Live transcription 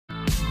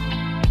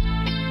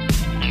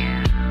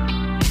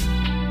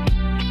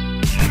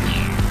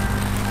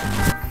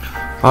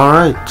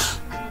Alright,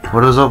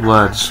 what is up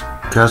lads?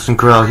 Kasin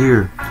Koral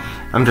here.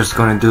 I'm just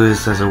gonna do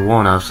this as a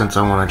one-off since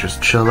I wanna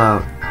just chill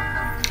out.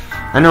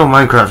 I know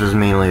Minecraft is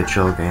mainly a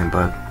chill game,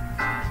 but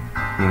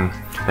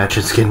that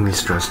shit's getting me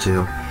stressed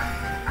too.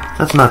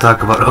 Let's not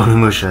talk about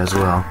Onimusha as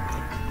well.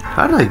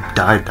 How did I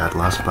die that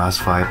last boss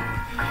fight?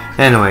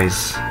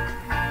 Anyways,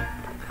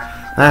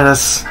 let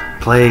us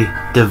play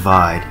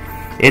DiViDE.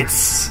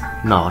 It's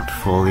not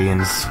fully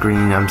in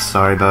screen, I'm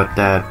sorry about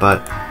that,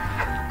 but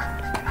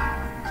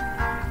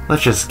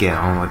let's just get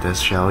on with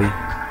this, shall we?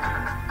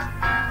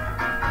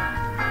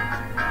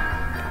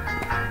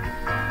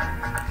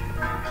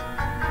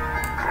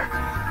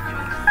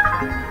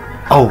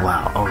 Oh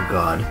wow, oh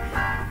god.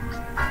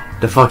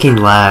 The fucking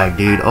lag,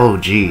 dude. Oh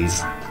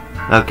jeez.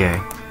 Okay.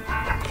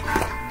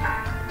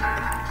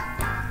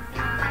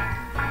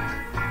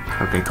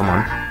 Okay, come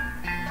on.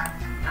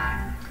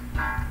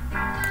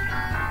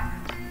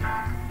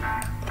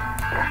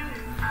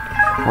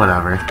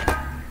 Whatever.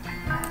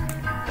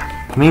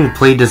 Maybe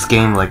play this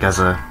game like as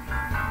a,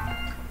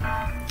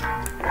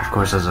 of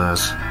course, as a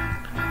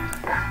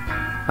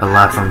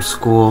lap from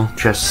school,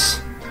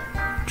 just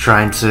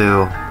trying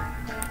to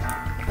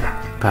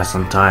pass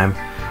some time.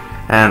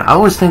 And I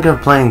was thinking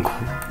of playing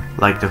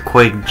like the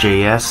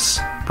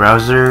Quake.js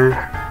browser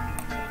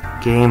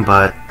game,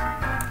 but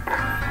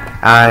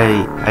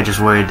I just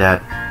worried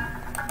that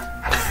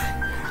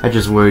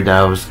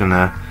I was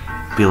gonna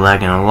be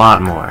lagging a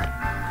lot more.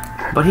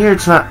 But here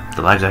it's not,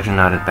 the lag's actually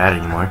not that bad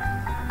anymore.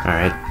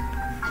 Alright.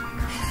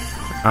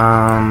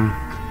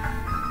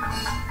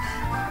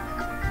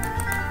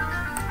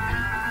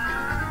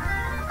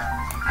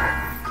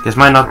 This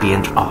might not be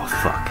oh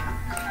fuck.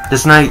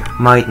 This night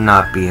might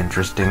not be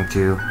interesting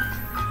to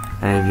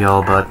any of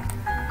y'all, but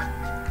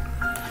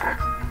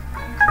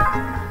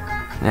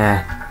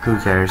who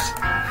cares?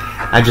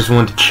 I just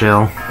want to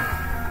chill.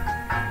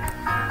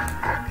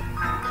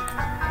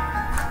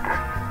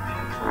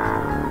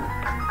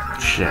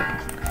 Shit.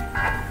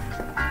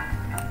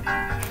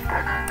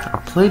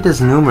 I've played this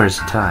numerous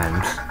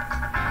times.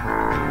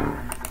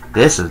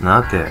 This is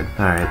not good.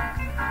 Alright.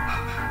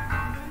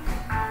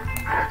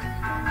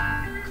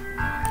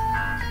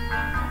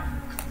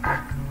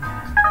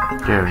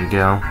 There we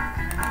go.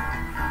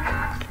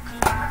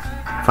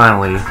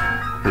 Finally.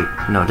 Wait,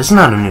 no, this is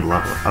not a new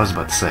level. I was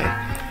about to say.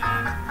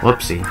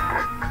 Whoopsie.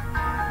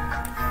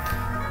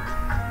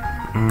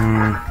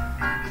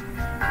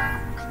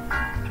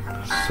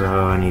 So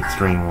I need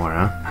 3 more,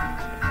 huh?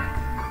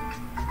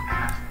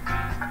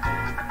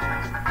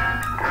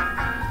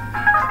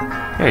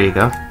 There you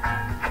go.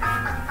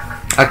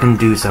 I can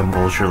do some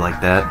bullshit like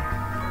that.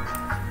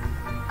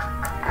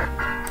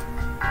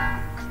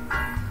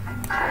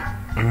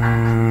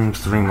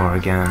 3 more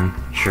again,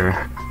 sure.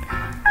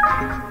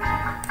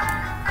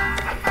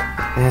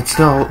 And it's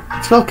still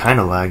kind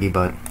of laggy,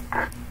 but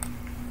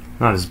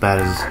not as bad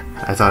as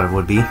I thought it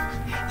would be.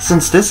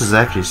 Since this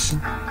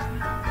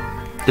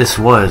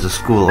was a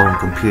school-owned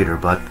computer,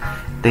 but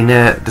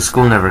the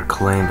school never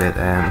claimed it,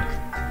 and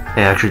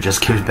they actually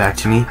just gave it back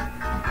to me.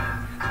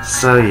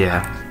 So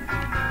yeah,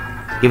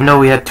 even though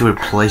we had to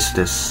replace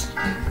this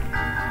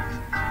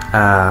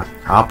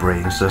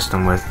operating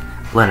system with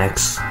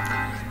Linux,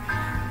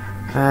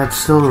 it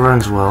still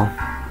runs well.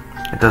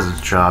 It does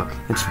its job.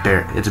 It's a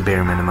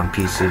bare minimum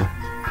PC.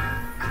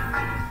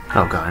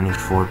 Oh god, I need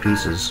 4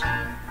 pieces.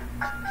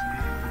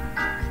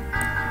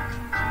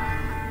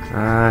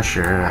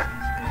 Sure.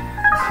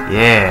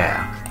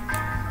 Yeah.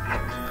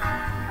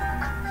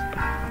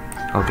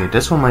 Okay,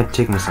 this one might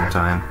take me some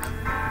time.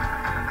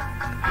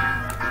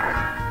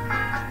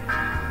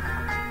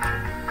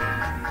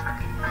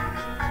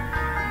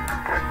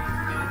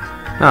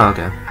 Oh,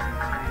 okay.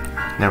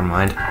 Never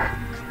mind.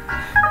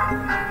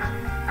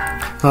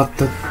 I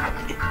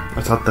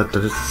thought that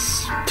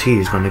this tea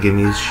is going to give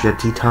me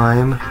shitty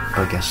time.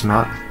 I guess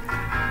not.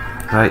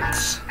 Right.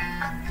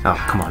 Oh,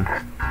 come on.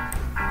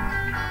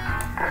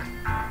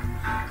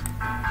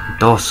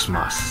 Dos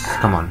mas.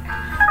 Come on.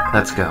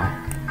 Let's go.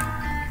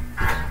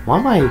 Why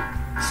am I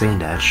saying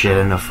that shit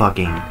in a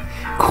fucking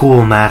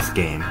cool math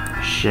game?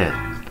 Shit.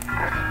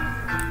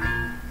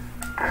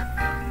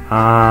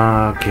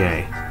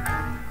 Okay.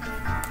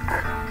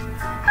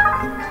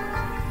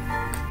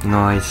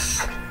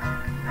 Nice.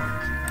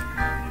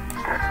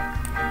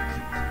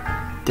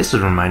 This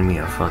would remind me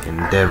of fucking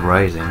Dead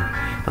Rising.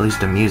 At least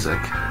the music.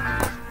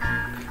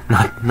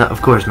 Not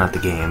of course not the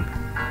game.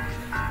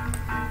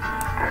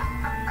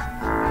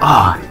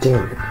 Ah, oh,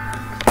 damn it.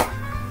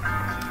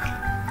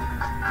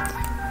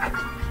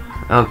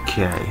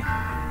 Okay.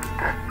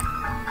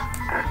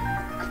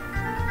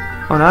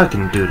 Oh, now I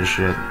can do the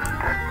shit.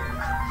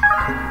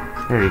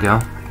 There you go.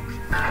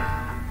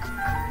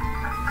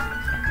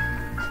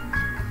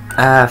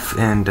 F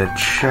in the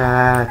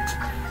chat.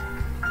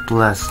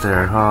 Bless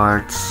their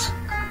hearts.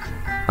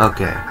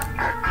 Okay.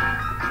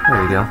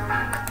 There you go.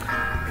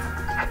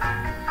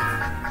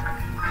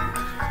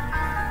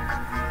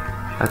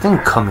 I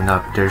think coming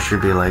up there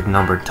should be like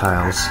numbered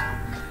tiles.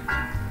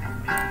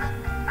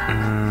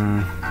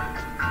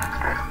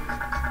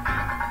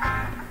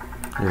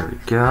 There we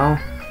go.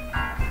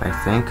 I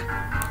think.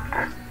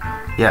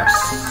 Yes.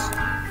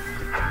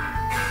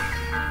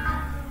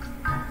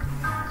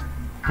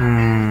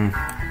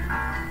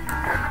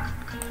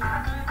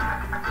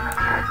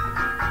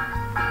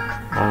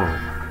 Oh.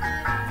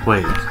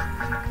 Wait.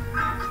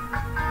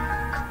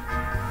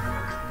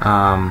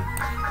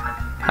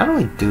 How do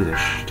we do this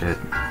shit?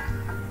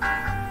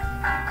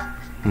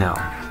 No.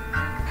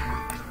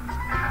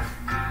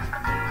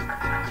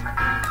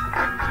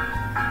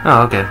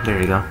 Oh, okay,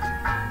 there you go.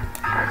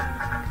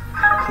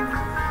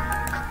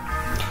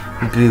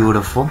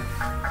 Beautiful.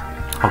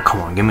 Oh,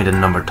 come on, give me the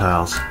number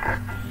tiles.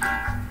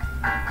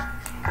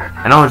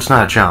 I know it's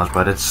not a challenge,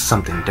 but it's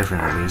something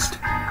different at least.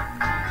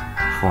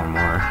 4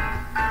 more.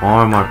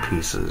 4 more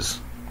pieces.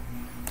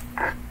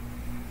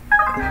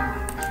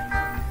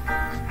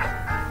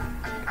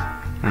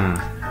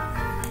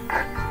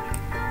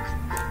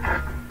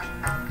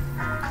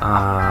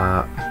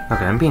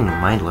 Okay, I'm being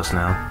mindless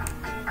now.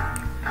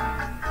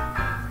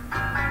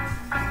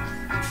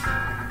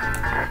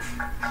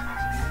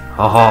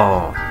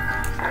 Oh,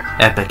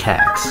 epic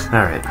hacks.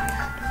 Alright.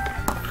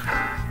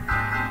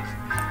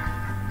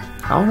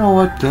 I don't know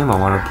what game I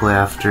want to play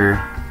after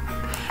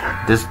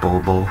this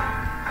Bobo.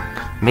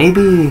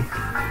 Maybe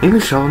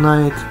Shovel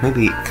Knight.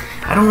 Maybe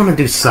I don't want to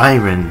do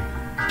Siren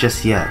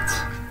just yet.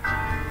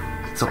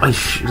 So I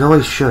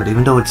should,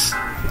 even though it's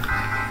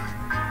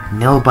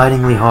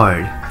nail-bitingly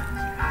hard.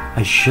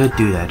 I should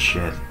do that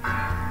shit.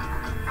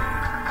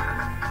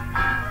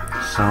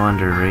 So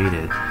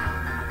underrated.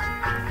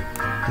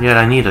 Yet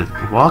I need a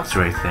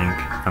walkthrough, I think,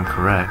 if I'm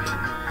correct.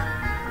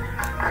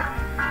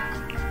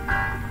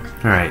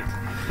 Alright.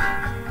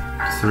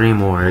 3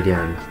 more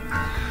again.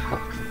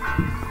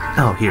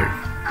 Oh, here.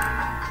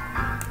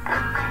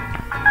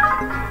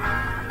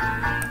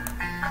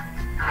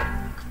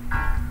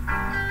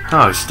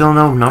 Oh, still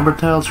no number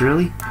tiles,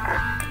 really?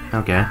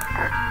 Okay.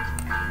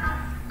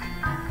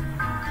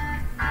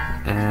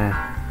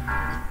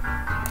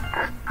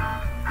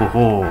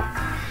 Oh,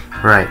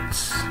 right.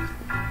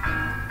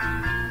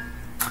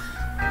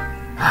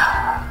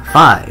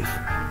 5.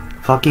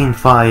 Fucking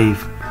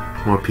 5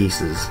 more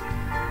pieces.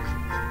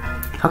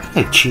 How can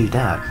I achieve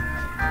that?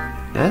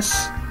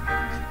 This?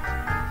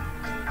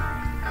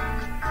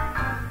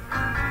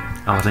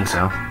 I don't think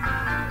so.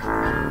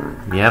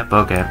 Yep,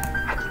 okay.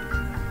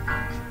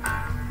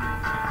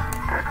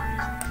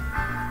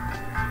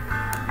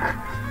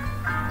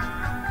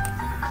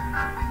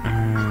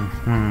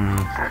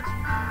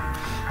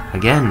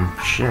 Again,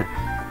 shit.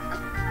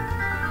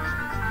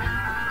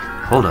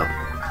 Hold up.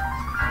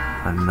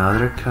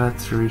 Another cut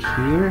through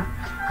here.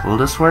 Will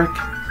this work?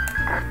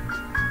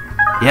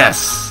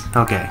 Yes!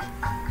 Okay.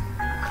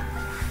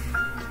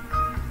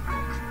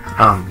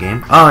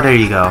 Game. Oh, there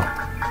you go.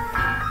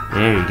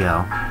 There you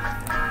go.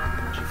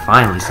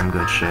 Finally some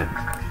good shit.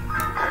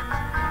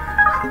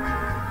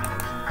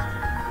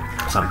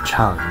 Some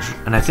challenge.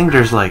 And I think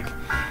there's like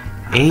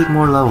 8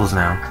 more levels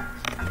now.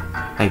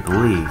 I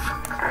believe.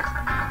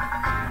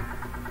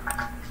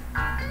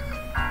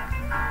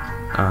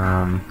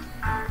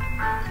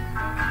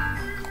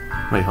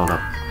 Wait, hold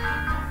up.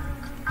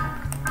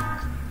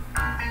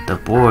 The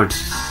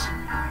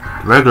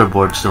regular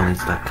board still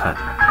needs that cut.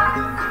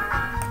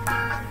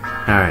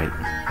 Alright.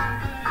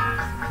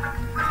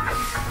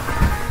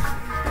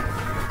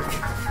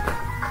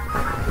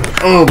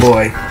 Oh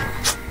boy.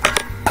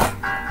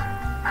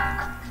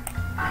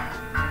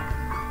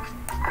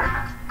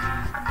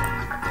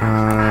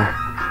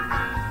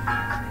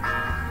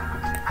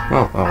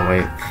 Oh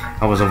wait.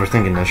 I was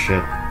overthinking this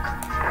shit.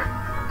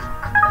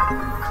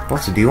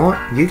 Also, do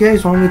you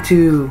guys want me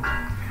to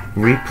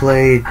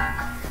replay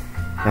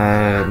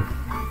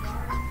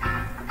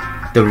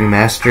the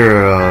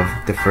remaster of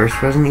the first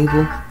Resident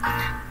Evil?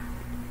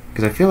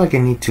 Because I feel like I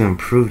need to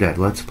improve that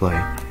Let's Play.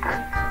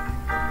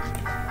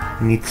 I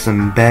need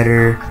some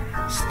better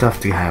stuff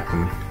to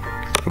happen,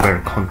 for better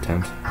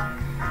content.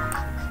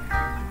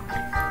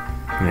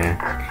 Yeah,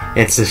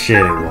 it's a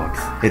shitty walk.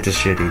 It's a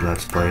shitty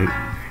Let's Play.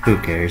 Who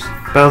cares?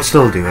 But I'll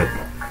still do it.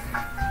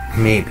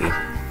 Maybe.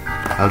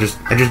 I just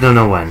don't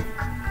know when.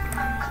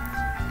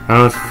 I don't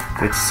know if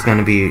it's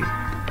gonna be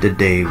the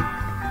day,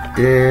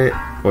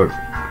 or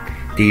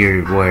the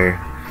year where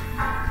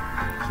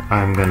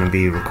I'm gonna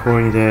be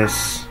recording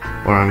this,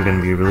 or I'm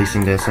gonna be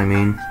releasing this, I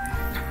mean,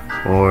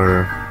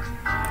 or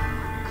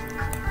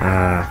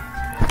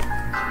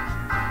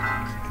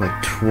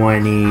like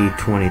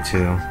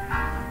 2022,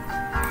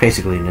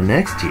 basically the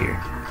next year.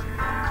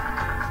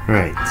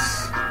 Right.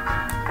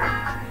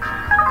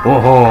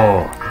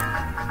 Whoa!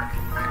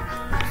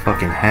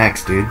 Fucking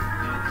hacks, dude.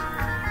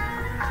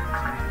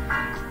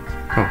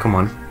 Oh, come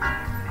on.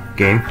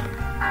 Game.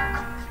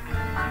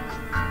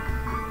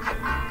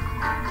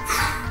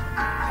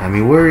 Had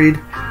me worried.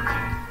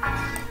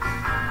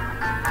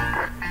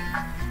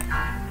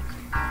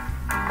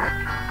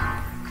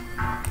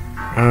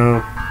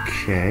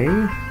 Okay.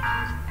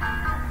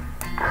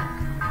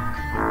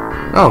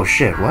 Oh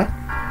shit, what?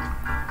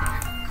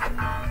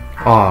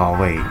 Oh,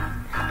 wait.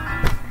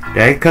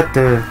 Did I cut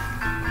the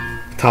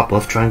top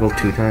left triangle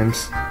 2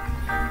 times?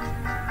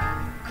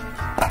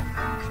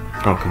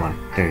 Oh, come on.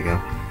 There you go.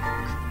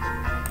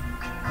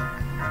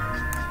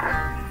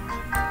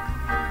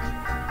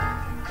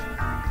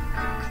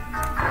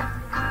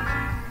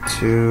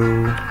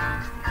 Two.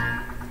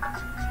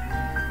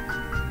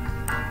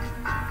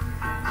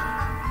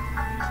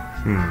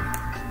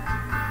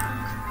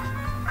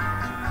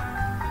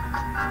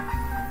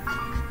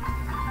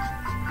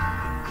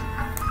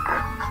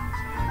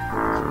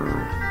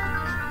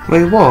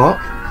 Wait, what?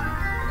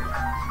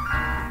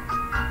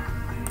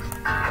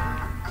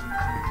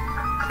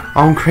 Oh,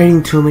 I'm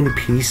creating too many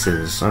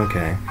pieces.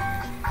 Okay.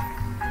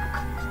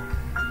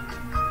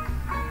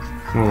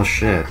 Well,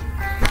 shit.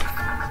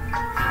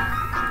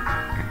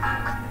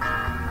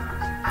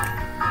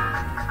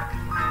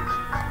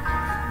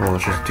 Well,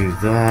 let's just do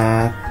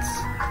that.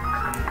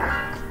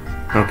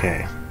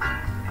 Okay.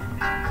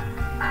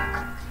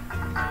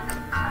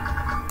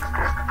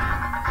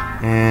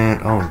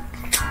 And, oh,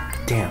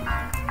 damn.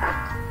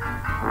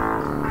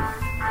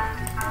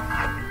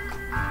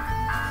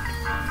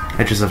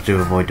 I just have to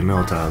avoid the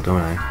middle tile,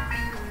 don't I?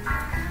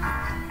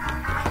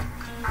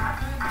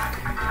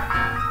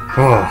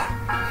 Oh.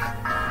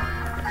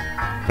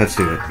 Let's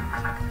do it.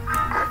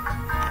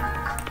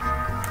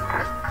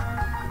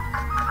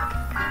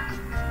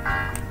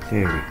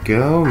 There we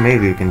go.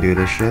 Maybe we can do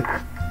this shit.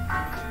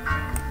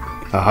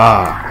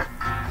 Aha!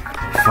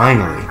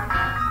 Finally.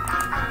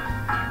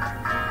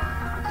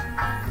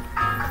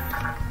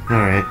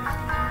 Alright.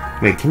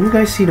 Wait, can you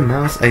guys see the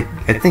mouse? I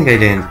think I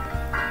didn't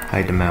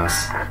hide the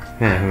mouse.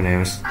 Yeah, who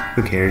knows?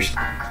 Who cares?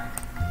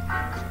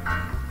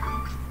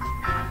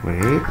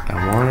 Wait, I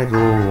want it a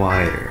little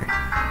wider.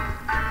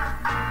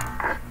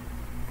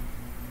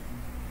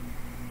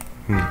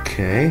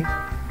 Okay.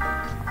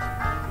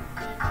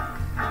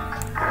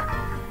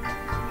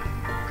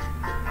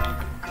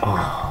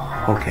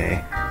 Oh,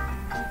 okay.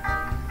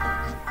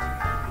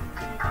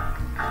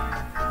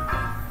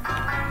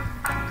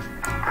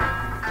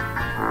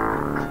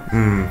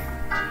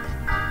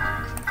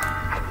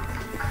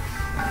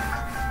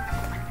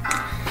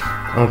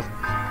 Oh,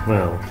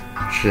 well,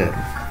 shit.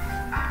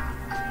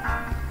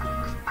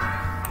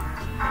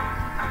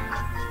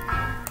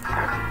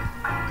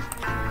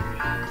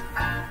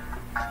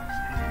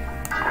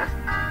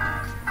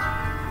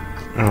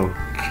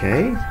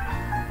 Okay.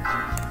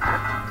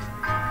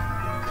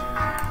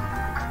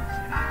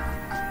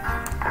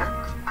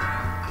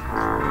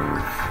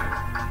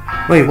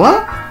 Wait,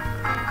 what?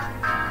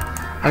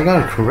 I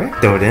got it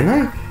correct though, didn't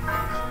I?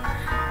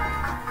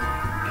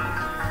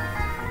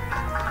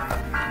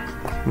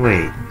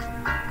 Wait.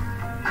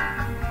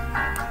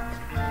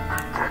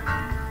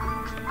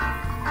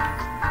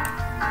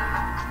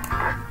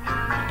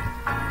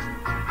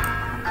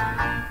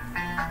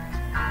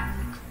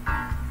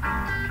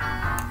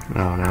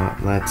 Oh no,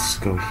 let's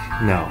go.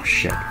 No,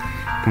 shit.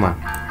 Come on.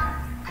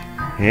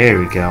 There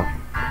we go.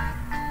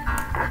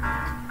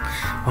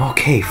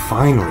 Okay,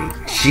 finally.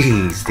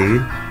 Jeez,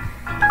 dude.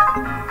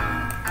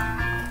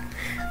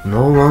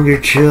 No longer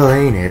chill,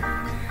 ain't it?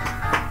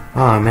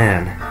 Oh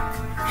man.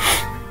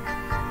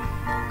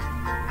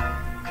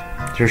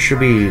 There should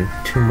be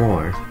 2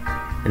 more.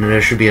 And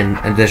there should be an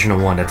additional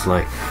one that's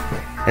like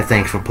a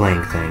thanks for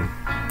playing thing.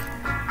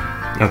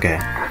 Okay.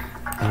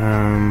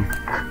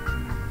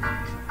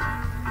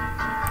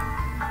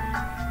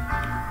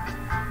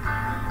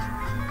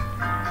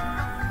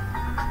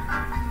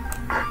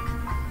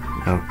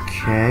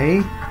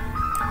 Okay.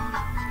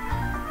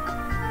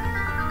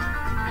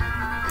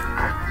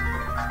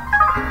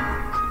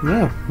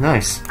 Yeah,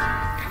 nice.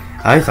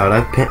 I thought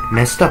I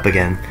messed up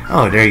again.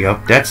 Oh, there you go.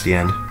 That's the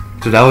end.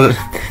 So that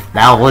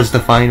was the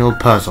final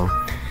puzzle.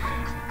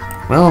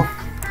 Well,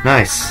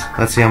 nice.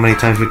 Let's see how many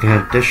times we can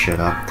hit this shit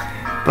up.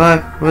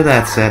 But with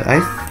that said, I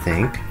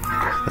think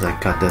as I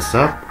cut this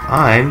up,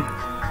 I'm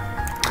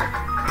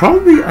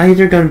probably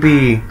either gonna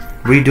be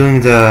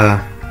redoing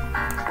the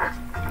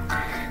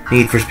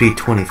Need for Speed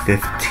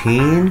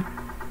 2015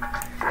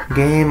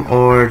 game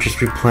or just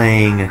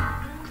replaying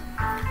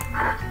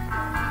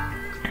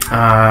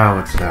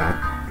what's that?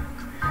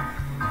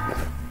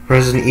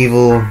 Resident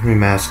Evil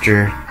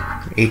Remaster,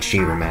 HD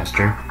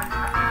Remaster.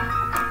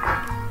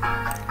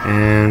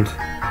 And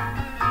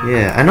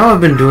yeah, I know I've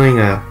been doing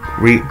a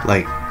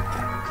replay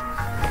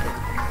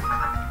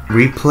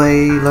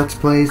Let's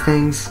Play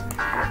things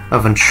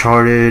of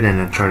Uncharted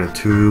and Uncharted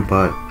 2,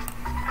 but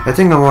I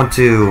think I want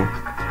to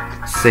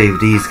save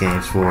these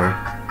games for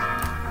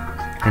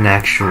an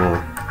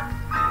actual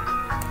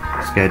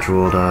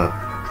scheduled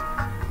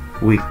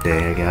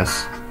weekday, I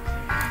guess.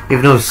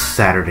 Even though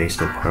Saturday's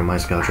still part of my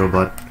schedule,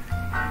 but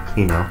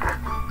you know,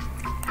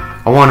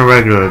 I want a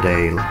regular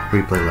day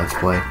replay Let's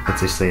Play.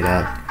 Let's just say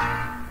that.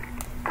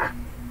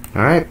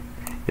 Alright,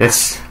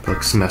 this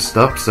looks messed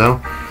up, so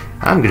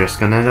I'm just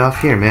gonna end it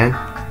off here, man.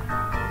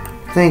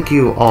 Thank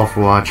you all for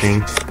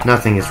watching.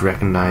 Nothing is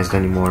recognized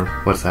anymore.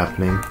 What's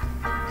happening?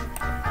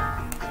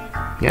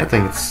 Yeah, I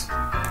think it's...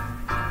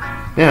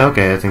 Yeah,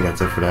 okay, I think that's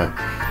it for that.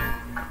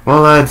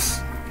 Well, lads,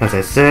 as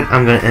I said,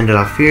 I'm gonna end it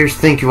off here.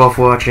 Thank you all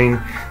for watching.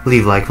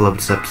 Leave a like if you loved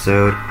this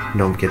episode.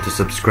 Don't forget to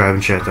subscribe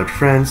and share it with your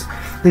friends.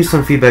 Leave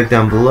some feedback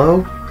down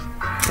below.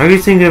 Are you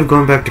thinking of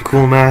going back to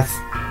coolmath?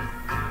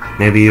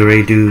 Maybe you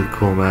already do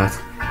coolmath.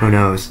 Who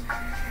knows?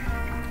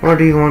 Or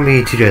do you want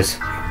me to just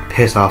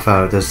piss off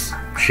out of this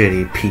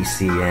shitty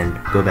PC and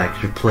go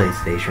back to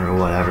PlayStation or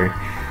whatever?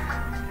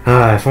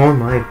 If only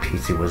my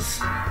PC was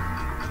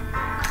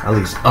at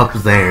least up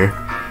there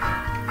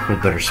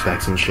with better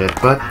specs and shit.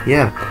 But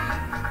yeah,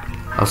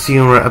 I'll see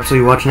you in the episode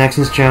you watch next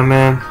in this channel,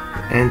 man.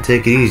 And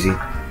take it easy.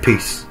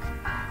 Peace.